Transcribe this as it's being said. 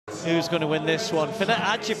who's going to win this one. Finette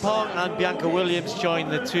Ajipong and Bianca Williams join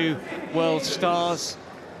the two world stars.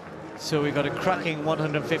 So we've got a cracking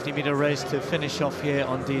 150-meter race to finish off here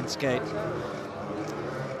on Dean's Gate.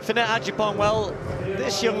 Finette Ajipong, well,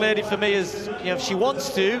 this young lady for me is, you know, if she wants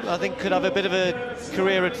to, I think could have a bit of a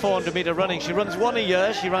career at 400-meter running. She runs one a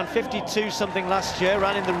year. She ran 52 something last year,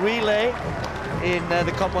 ran in the relay in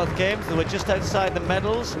the Commonwealth Games. They were just outside the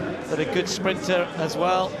medals, but a good sprinter as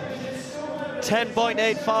well.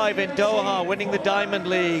 10.85 in Doha, winning the Diamond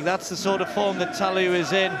League. That's the sort of form that Talu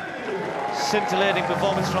is in. Scintillating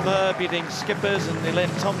performance from her, beating skippers and Elaine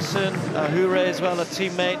Thompson, Hure as well, a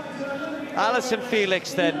teammate. Allyson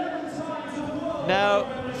Felix then. Now,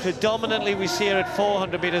 predominantly we see her at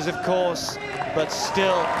 400 meters, of course, but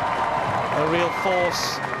still a real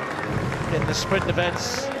force in the sprint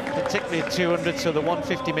events, particularly at 200, so the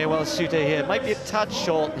 150 may well suit her here. Might be a tad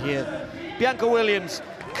short here. Bianca Williams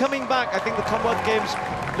coming back. I think the Commonwealth Games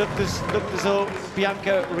looked as though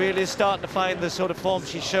Bianca really is starting to find the sort of form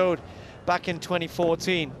she showed back in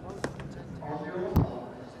 2014.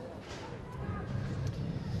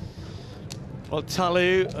 Well,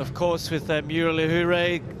 Talu, of course, with Muriel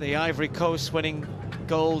Hure, the Ivory Coast, winning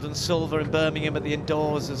gold and silver in Birmingham at the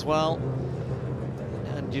indoors as well.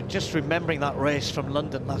 And you're just remembering that race from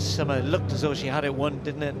London last summer. It looked as though she had it won,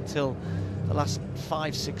 didn't it, until the last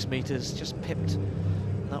 5-6 meters, just pipped.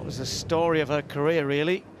 And that was the story of her career,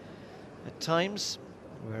 really, at times,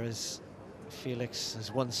 whereas Felix has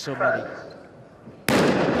won so many.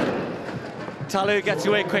 Talu gets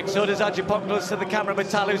away quick, so does Ajipong. Close to the camera, but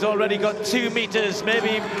Talu's already got 2 meters,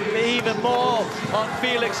 maybe even more on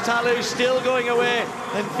Felix. Talu still going away,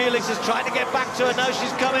 and Felix is trying to get back to her. Now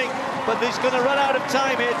she's coming, but he's going to run out of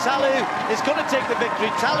time here. Talu is going to take the victory.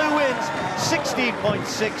 Talu wins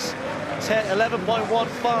 16.6,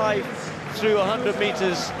 11.15 through 100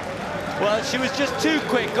 meters. Well, she was just too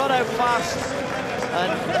quick, got out fast,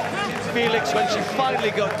 and Felix, when she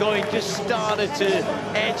finally got going, just started to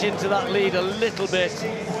edge into that lead a little bit,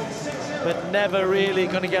 but never really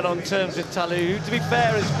going to get on terms with Talu, who, to be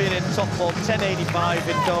fair, has been in top form, 10.85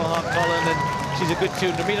 in Doha, Colin, and she's a good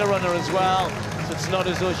 200-meter runner as well, so it's not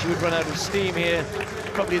as though she would run out of steam here.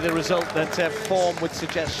 Probably the result that form would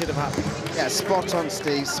suggest should have happened. Yeah, spot on,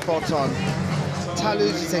 Steve, spot on. Talu,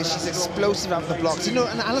 as you say, she's explosive out the blocks. You know,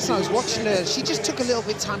 and Allyson, I was watching her, she just took a little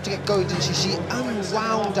bit of time to get going, didn't she? She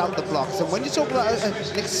unwound out the blocks. And when you talk about an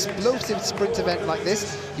explosive sprint event like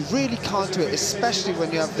this, you really can't do it, especially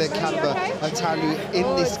when you have the caliber of Talu in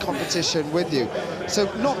this competition with you.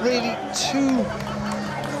 So not really too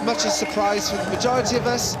much a surprise for the majority of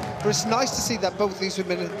us, but it's nice to see that both of these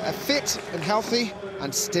women are fit and healthy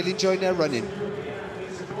and still enjoying their running.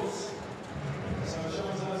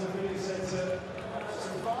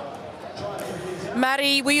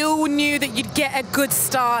 Mari, we all knew that you'd get a good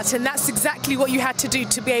start, and that's exactly what you had to do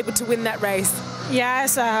to be able to win that race.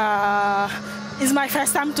 Yes, it's my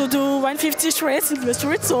first time to do 150 race in the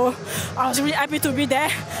street, so I was really happy to be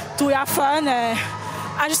there, to have fun.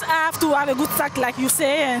 I just have to have a good start, like you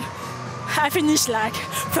say, and I finished like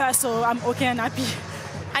first, so I'm okay and happy.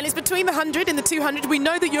 And it's between the 100 and the 200. We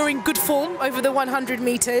know that you're in good form over the 100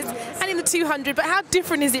 meters and in the 200, but how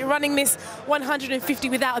different is it running this 150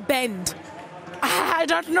 without a bend? I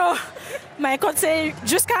don't know. My coach say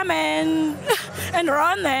just come and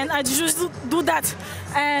run, and I just do that.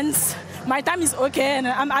 And my time is okay, and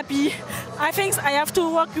I'm happy. I think I have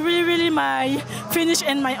to work really my finish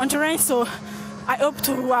and my endurance, so I hope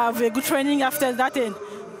to have a good training after that, and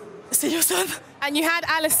see you soon. And you had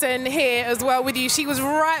Allyson here as well with you. She was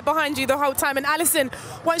right behind you the whole time. And Allyson,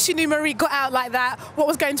 once you knew Marie got out like that, what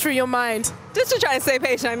was going through your mind? Just to try to stay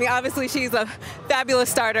patient. I mean, obviously she's a fabulous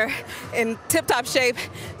starter in tip-top shape.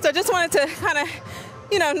 So I just wanted to kind of,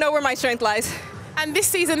 you know where my strength lies. And this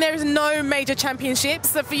season there is no major championships.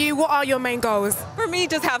 So for you, what are your main goals? For me,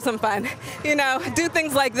 just have some fun. You know, do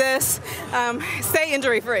things like this, stay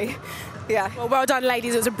injury-free. Yeah. Well done,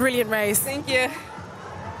 ladies. It was a brilliant race. Thank you.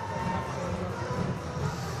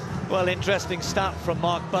 Well, interesting stat from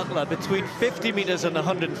Mark Butler. Between 50 meters and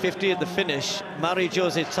 150 at the finish,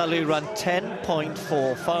 Marie-Josee Talu ran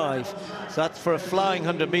 10.45. So that's for a flying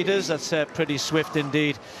 100 meters. That's pretty swift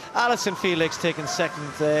indeed. Allyson Felix taking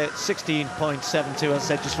second there, 16.72. As I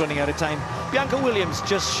said, just running out of time. Bianca Williams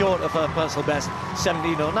just short of her personal best,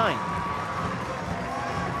 17.09.